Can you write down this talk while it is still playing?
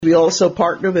We also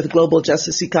partner with Global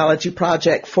Justice Ecology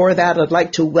Project. For that, I'd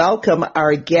like to welcome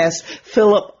our guest,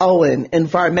 Philip Owen,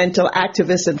 environmental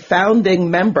activist and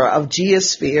founding member of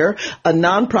Geosphere, a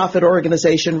nonprofit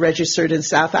organization registered in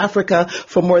South Africa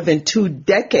for more than 2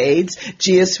 decades.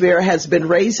 Geosphere has been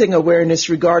raising awareness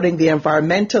regarding the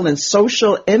environmental and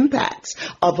social impacts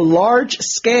of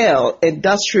large-scale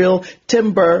industrial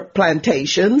timber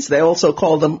plantations. They also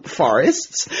call them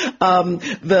forests.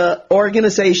 The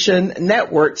organization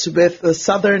networks with the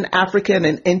Southern African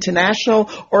and international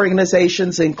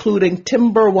organizations, including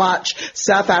Timber Watch,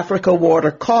 South Africa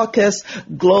Water Caucus,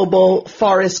 Global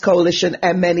Forest Coalition,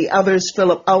 and many others.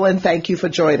 Philip Owen, thank you for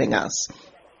joining us.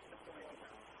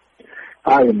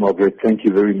 Hi, Margaret. Thank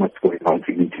you very much for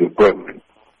inviting me to your program.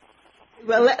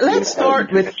 Well, let's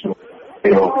start with...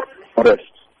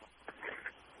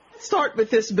 Start with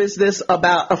this business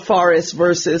about a forest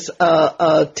versus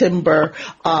a timber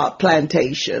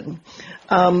plantation.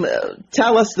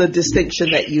 Tell us the distinction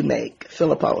that you make,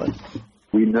 Philip Owen.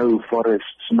 We know forests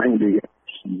mainly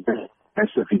as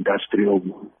massive industrial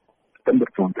timber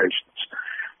plantations.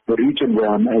 The region where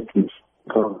I'm at is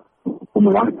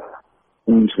Mpumalanga,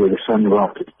 means where the sun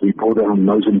rises. We border on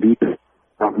Mozambique.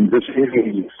 This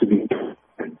area used to be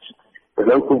the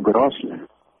local grassland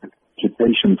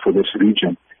vegetation for this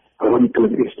region. According to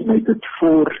an estimated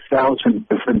 4,000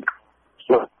 different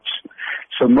plots.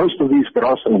 So most of these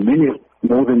grass, or many,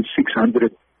 more than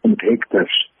 600 hectares,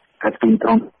 have been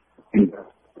planted in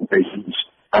plantations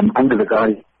under the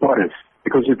guise forest,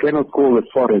 because you cannot call a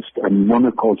forest a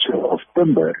monoculture of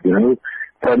timber.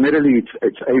 Primarily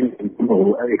it's aimed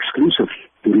exclusively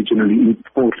originally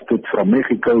imported from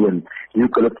Mexico and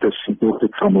eucalyptus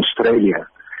imported from Australia.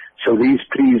 So these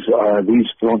trees, these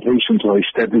plantations are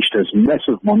established as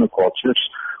massive monocultures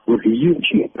with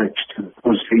huge impacts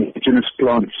because the indigenous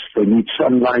plants, they need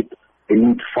sunlight, they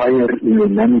need fire in their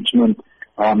management,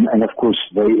 and of course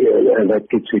that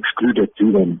gets excluded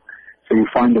to them. So you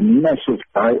find a massive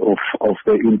die-off of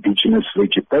the indigenous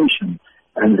vegetation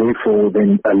and therefore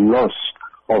then a loss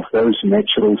of those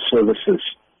natural services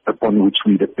upon which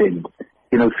we depend.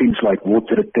 Things like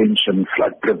water retention,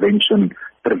 flood prevention,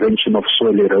 prevention of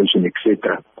soil erosion,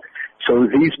 etc. So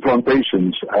these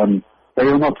plantations, they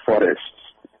are not forests.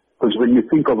 Because when you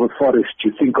think of a forest,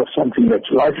 you think of something that's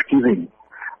life-giving.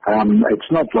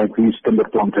 It's not like these timber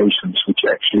plantations, which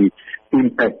actually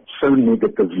impact so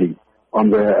negatively on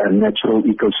the natural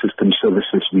ecosystem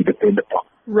services we depend upon.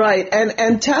 Right.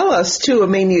 And tell us, too,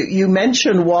 you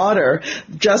mentioned water,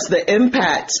 just the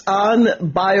impacts on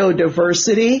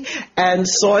biodiversity and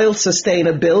soil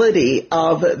sustainability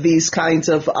of these kinds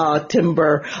of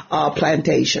timber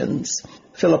plantations.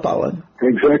 Philip Owen.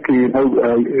 Exactly.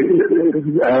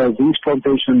 These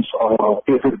plantations are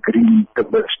evergreen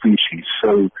timber species.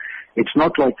 So it's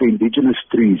not like the indigenous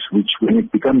trees, which when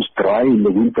it becomes dry in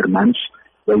the winter months,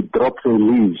 they drop their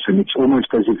leaves, and it's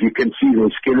almost as if you can see their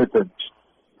skeletons.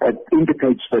 That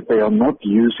indicates that they are not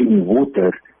using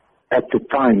water at the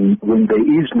time when there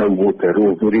is no water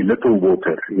or very little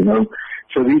water,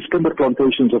 So these timber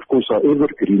plantations, of course, are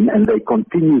evergreen and they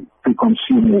continue to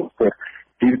consume water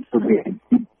due to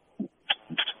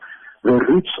the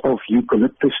roots of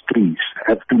eucalyptus trees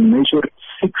have been measured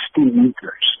 60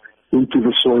 meters into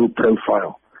the soil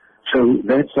profile. So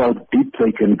that's how deep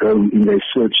they can go in their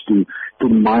search to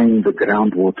mine the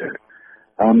groundwater.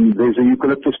 There's a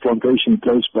eucalyptus plantation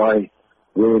close by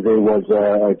where there was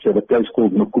a place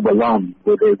called Mukubalam,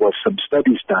 where there was some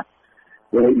studies done.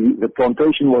 Where the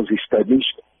plantation was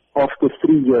established. After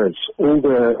 3 years, all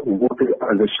the water,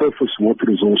 the surface water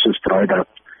resources dried up,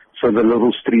 so the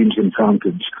little streams and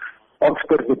fountains.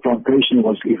 After the plantation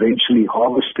was eventually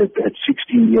harvested at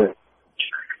 16 years,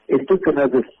 it took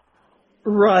another...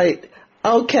 Right.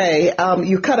 Okay,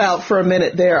 you cut out for a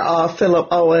minute there, Philip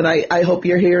Owen. I hope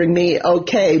you're hearing me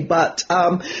okay. But,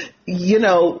 the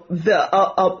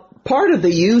part of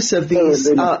the use of these,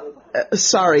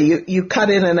 sorry, you cut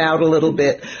in and out a little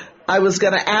bit. I was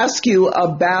going to ask you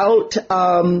about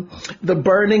the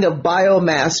burning of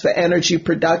biomass for energy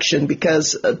production,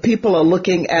 because people are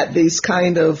looking at these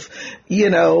kind of,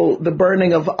 the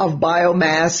burning of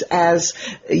biomass as,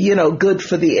 good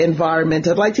for the environment.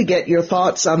 I'd like to get your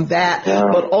thoughts on that,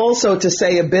 but also to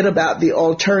say a bit about the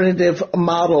alternative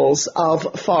models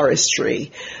of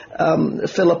forestry.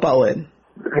 Philip Owen.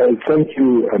 Thank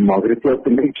you, Margaret.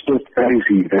 It's just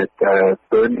crazy that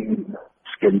burning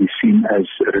can be seen as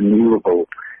renewable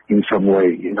in some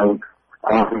way, It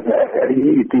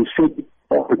is said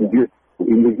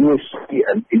in the USA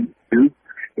and in EU,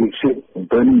 it's said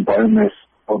burning biomass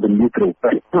are the neutral,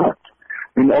 but it's not.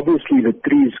 Obviously the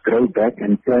trees grow back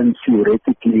and can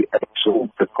theoretically absorb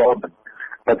the carbon.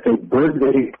 but they burn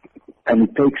very, and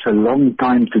it takes a long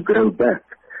time to grow back.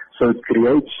 So it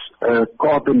creates a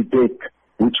carbon debt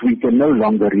which we can no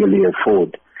longer really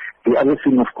afford. The other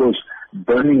thing, of course,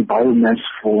 burning biomass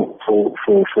for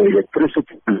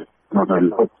electricity on a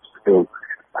large scale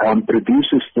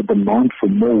produces the demand for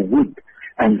more wood,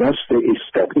 and thus the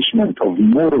establishment of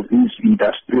more of these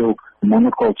industrial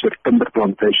monoculture timber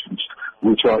plantations,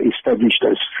 which are established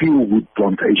as fuel wood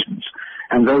plantations.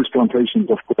 And those plantations,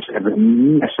 of course, have a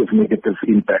massive negative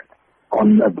impact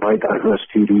on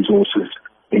biodiversity resources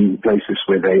in places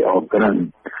where they are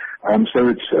grown. So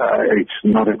it's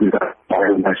not a good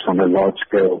biomass on a large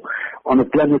scale. On a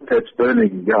planet that's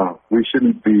burning, we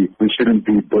shouldn't be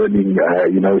burning,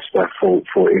 stuff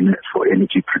for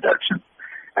energy production.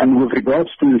 And with regards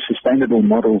to sustainable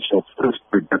models of forest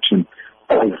production,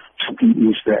 diversity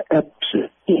is the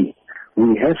absolute key.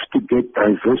 We have to get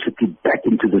diversity back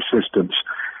into the systems.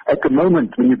 At the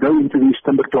moment, when you go into these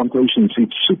timber plantations,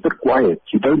 it's super quiet.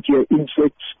 You don't hear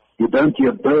insects, you don't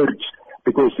hear birds,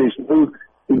 because there's no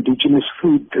indigenous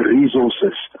food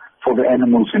resources for the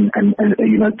animals and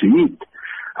to eat.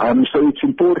 So it's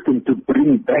important to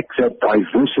bring back that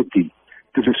diversity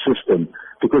to the system,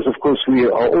 because of course we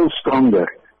are all stronger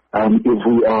if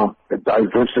we are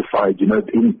diversified.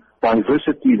 In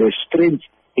diversity there's strength,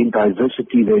 in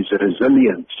diversity there's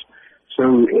resilience. So,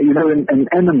 in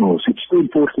animals, it's so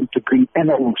important to bring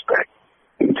animals back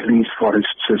into these forest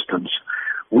systems.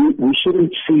 We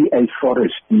shouldn't see a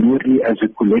forest merely as a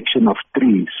collection of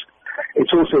trees.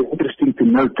 It's also interesting to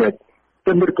note that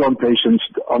timber plantations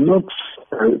are not,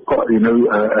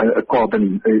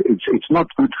 carbon. It's not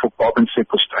good for carbon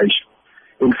sequestration.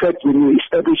 In fact, when you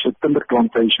establish a timber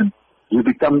plantation, you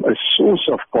become a source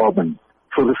of carbon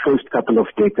for the first couple of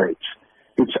decades.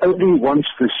 It's only once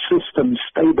the system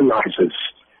stabilizes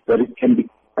that it can be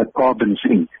a carbon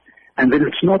sink. And then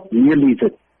it's not merely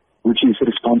that which is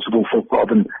responsible for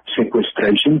carbon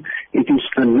sequestration. It is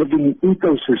the living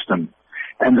ecosystem.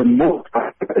 And the more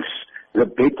diverse, the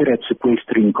better at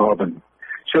sequestering carbon.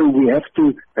 So we have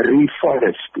to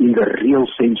reforest in the real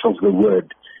sense of the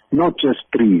word, not just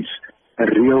trees, a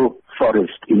real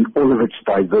forest in all of its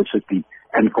diversity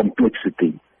and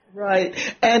complexity. Right.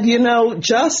 And,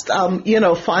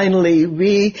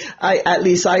 finally,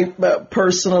 I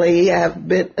personally have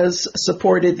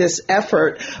supported this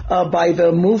effort by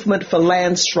the Movement for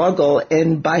Land Struggle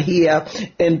in Bahia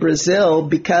in Brazil,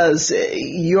 because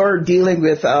you're dealing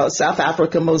with South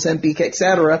Africa, Mozambique,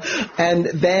 etc. And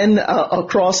then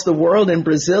across the world in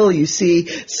Brazil, you see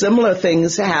similar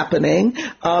things happening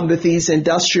with these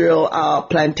industrial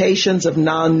plantations of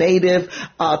non-native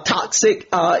toxic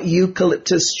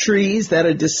eucalyptus trees that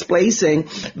are displacing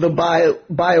the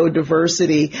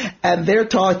biodiversity, and they're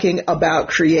talking about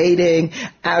creating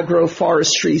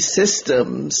agroforestry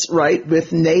systems, right,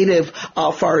 with native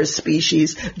forest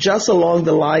species, just along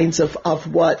the lines of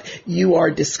what you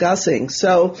are discussing.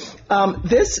 So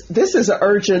this is an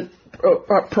urgent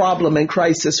problem and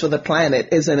crisis for the planet,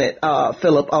 isn't it,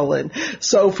 Philip Owen?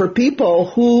 So for people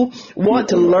who want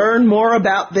to learn more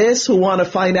about this, who want to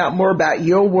find out more about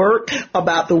your work,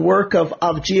 about the work of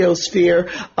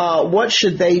Geosphere, what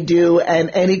should they do?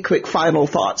 And any quick final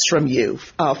thoughts from you,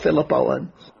 Philip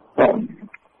Owen? I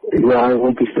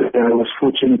want to say that I was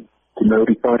fortunate to know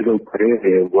Ricardo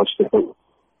Pereira was the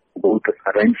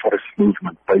rainforest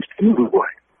movement based in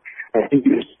Uruguay. I think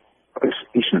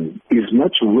deforestation is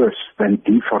much worse than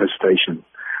deforestation,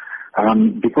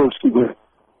 because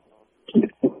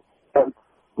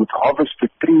with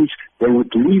harvested trees, they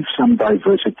would leave some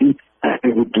diversity and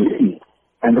they would leave,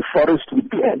 and the forest would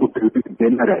be able to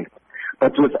regenerate.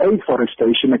 But with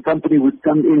afforestation, a company would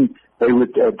come in, they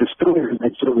would destroy the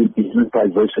natural indigenous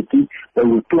diversity, they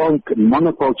would plant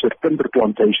monoculture timber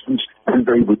plantations, and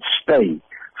they would stay,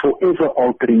 forever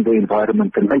altering the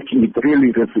environment and making it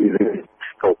really, really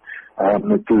difficult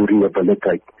to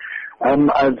rehabilitate.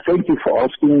 Thank you for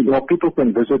asking. People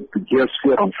can visit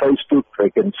Geosphere on Facebook.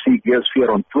 They can see Geosphere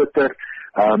on Twitter.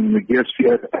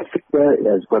 Geosphere Africa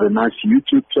has got a nice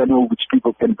YouTube channel which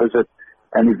people can visit.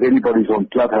 And if anybody's on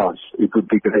Clubhouse, it would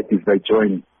be great if they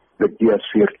join the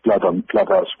Geosphere Club on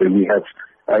Clubhouse, where we have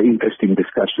interesting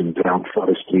discussions around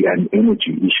forestry and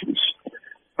energy issues.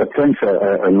 But thanks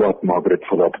a lot, Margaret,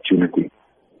 for the opportunity.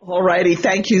 All righty.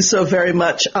 Thank you so very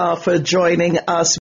much for joining us.